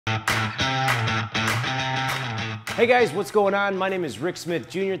Hey guys, what's going on? My name is Rick Smith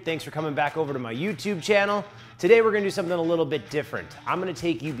Jr. Thanks for coming back over to my YouTube channel. Today we're gonna do something a little bit different. I'm gonna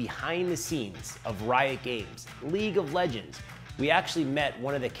take you behind the scenes of Riot Games, League of Legends. We actually met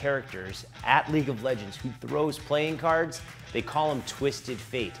one of the characters at League of Legends who throws playing cards. They call him Twisted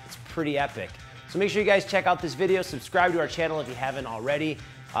Fate. It's pretty epic. So make sure you guys check out this video, subscribe to our channel if you haven't already.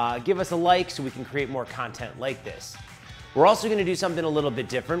 Give us a like so we can create more content like this. We're also going to do something a little bit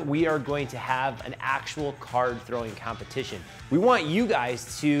different. We are going to have an actual card throwing competition. We want you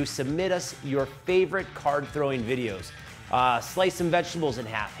guys to submit us your favorite card throwing videos. Slice some vegetables in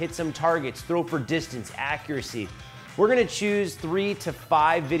half, hit some targets, throw for distance, accuracy. We're going to choose 3 to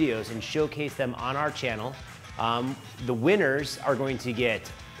 5 videos and showcase them on our channel. The winners are going to get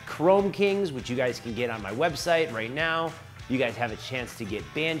Chrome Kings, which you guys can get on my website right now. You guys have a chance to get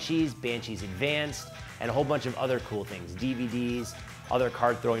Banshees, Banshees Advanced, and a whole bunch of other cool things, DVDs, other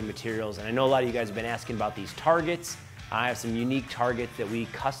card throwing materials. And I know a lot of you guys have been asking about these targets. I have some unique targets that we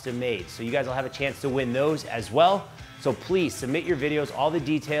custom made. So you guys will have a chance to win those as well. So please submit your videos. All the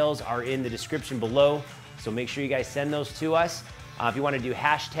details are in the description below. So make sure you guys send those to us. If you want to do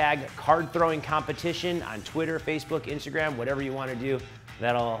hashtag card throwing competition on Twitter, Facebook, Instagram, whatever you want to do,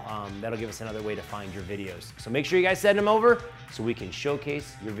 that'll give us another way to find your videos. So make sure you guys send them over so we can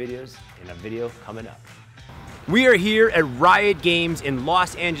showcase your videos in a video coming up. We are here at Riot Games in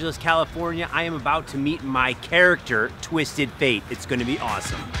Los Angeles, California. I am about to meet my character, Twisted Fate. It's going to be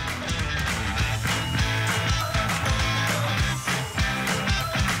awesome.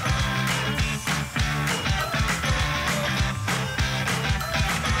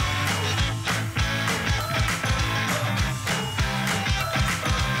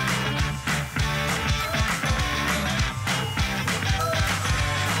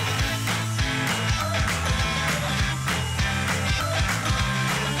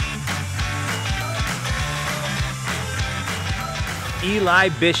 Eli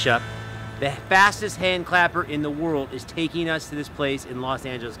Bishop, the fastest hand clapper in the world, is taking us to this place in Los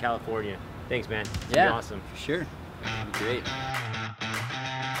Angeles, California. Thanks, man. It's gonna be awesome. For sure. It'll be great.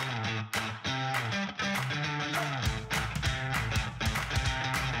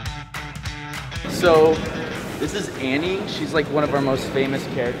 So, this is Annie. She's like one of our most famous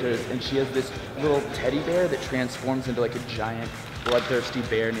characters, and she has this little teddy bear that transforms into like a giant bloodthirsty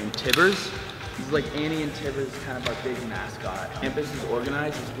bear named Tibbers. This is like Annie and Tibbers, kind of our big mascot. Campus is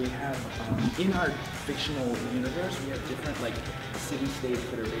organized as we have, in our fictional universe, we have different like city-states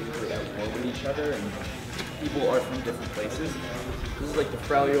that are basically at war with each other, and people are from different places. This is like the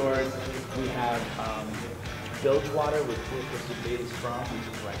Freljord. We have Bilgewater, which Twisted Fate is from, which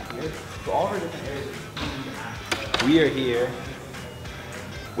is right here. So all of our different areas. We are here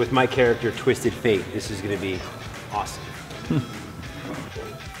with my character, Twisted Fate. This is gonna be awesome.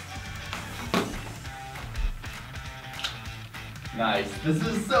 Nice. This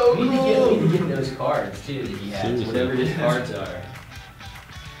is so cool. We need to get those cards too that he has, whatever his cards are.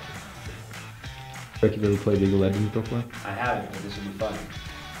 Rick, you've ever played League of Legends before? I haven't, but this will be fun. Do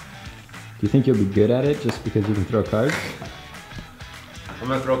you think you'll be good at it just because you can throw cards? I'm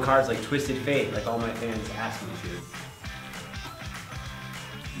gonna throw cards like Twisted Fate, like all my fans ask me to.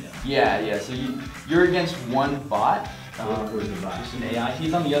 Yeah. So you're against one bot. Where's the bot? Just an AI.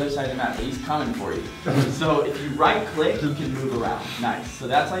 He's on the other side of the map. He's coming for you. So if you right click, you can move around. Nice. So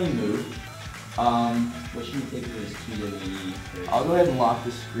that's how you move. What should we take for this QWE? I'll go ahead and lock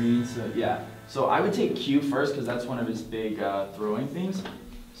the screen. So yeah. So I would take Q first because that's one of his big throwing things.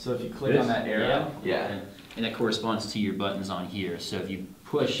 So if you click on that arrow, and that corresponds to your buttons on here. So if you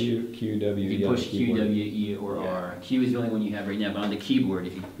push Q, W, if you push Q, W, E, or Yeah. R. Q is the only one you have right now, but on the keyboard,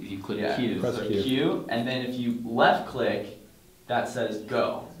 if you click Q, Press so Q. Q, and then if you left click, that says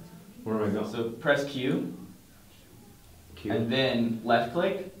go. Where am I going? So press Q, Q. and then left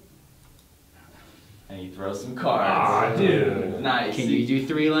click, and you throw some cards. Aw, dude. Nice. can you do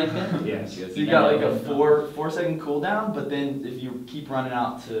 3 like that? Yes. So you got like a 4-second cooldown, but then if you keep running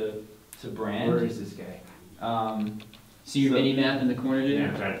out to brand. Where is this guy? See your mini map in the corner, dude?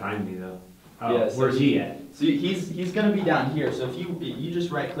 Yeah, try to find me though. Oh, Yeah, so where's he at? So he's gonna be down here. So if you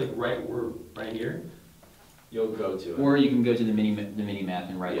just right click right here, you'll go to it. Or you can go to the mini map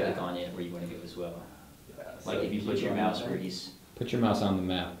and right click Yeah. on it where you want to go as well. Yeah, Like so if you put keep your going mouse there. where he's Put your mouse on the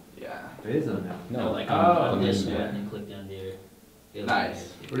map. Yeah. It is on that. no, like Oh, on this yeah. one and then click down there. It'll-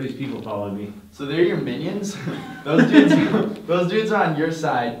 Nice. What are these people following me? So they're your minions. those dudes are on your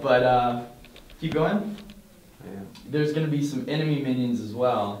side, but keep going. Yeah. There's gonna be some enemy minions as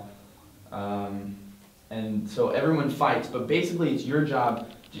well. And so everyone fights, but basically it's your job.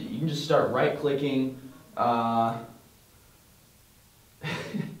 You can just start right clicking.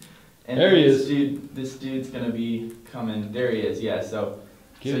 And There he this is. This dude's gonna be coming. There he is. Yeah. So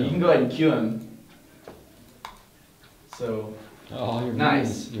Cue you him. can go ahead and cue him. So Oh, your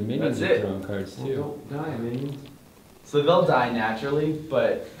nice. Minions, your minions That's are it. throwing cards too. Don't die, minions. So they'll die naturally,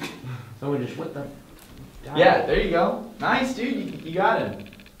 but Someone just what the? Die. yeah, there you go. Nice, dude. You got him.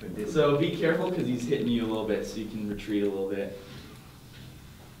 So be careful because he's hitting you a little bit, so you can retreat a little bit.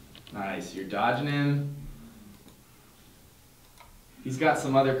 Nice. You're dodging him. He's got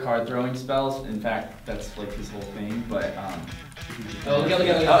some other card throwing spells. In fact, that's like his whole thing. But Oh, look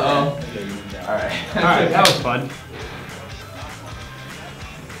at. Uh-oh. All right. All right, that was fun.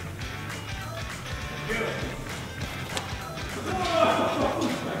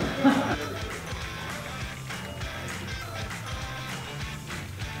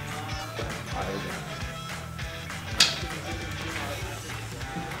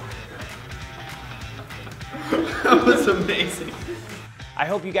 That was amazing. I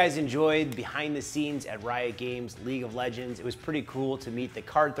hope you guys enjoyed behind the scenes at Riot Games League of Legends. It was pretty cool to meet the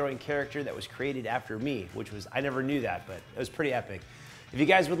card throwing character that was created after me, which was, I never knew that, but it was pretty epic. If you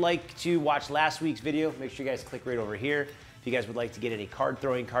guys would like to watch last week's video, make sure you guys click right over here. If you guys would like to get any card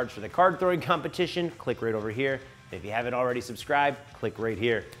throwing cards for the card throwing competition, click right over here. And if you haven't already subscribed, click right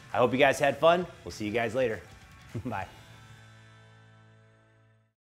here. I hope you guys had fun. We'll see you guys later. Bye.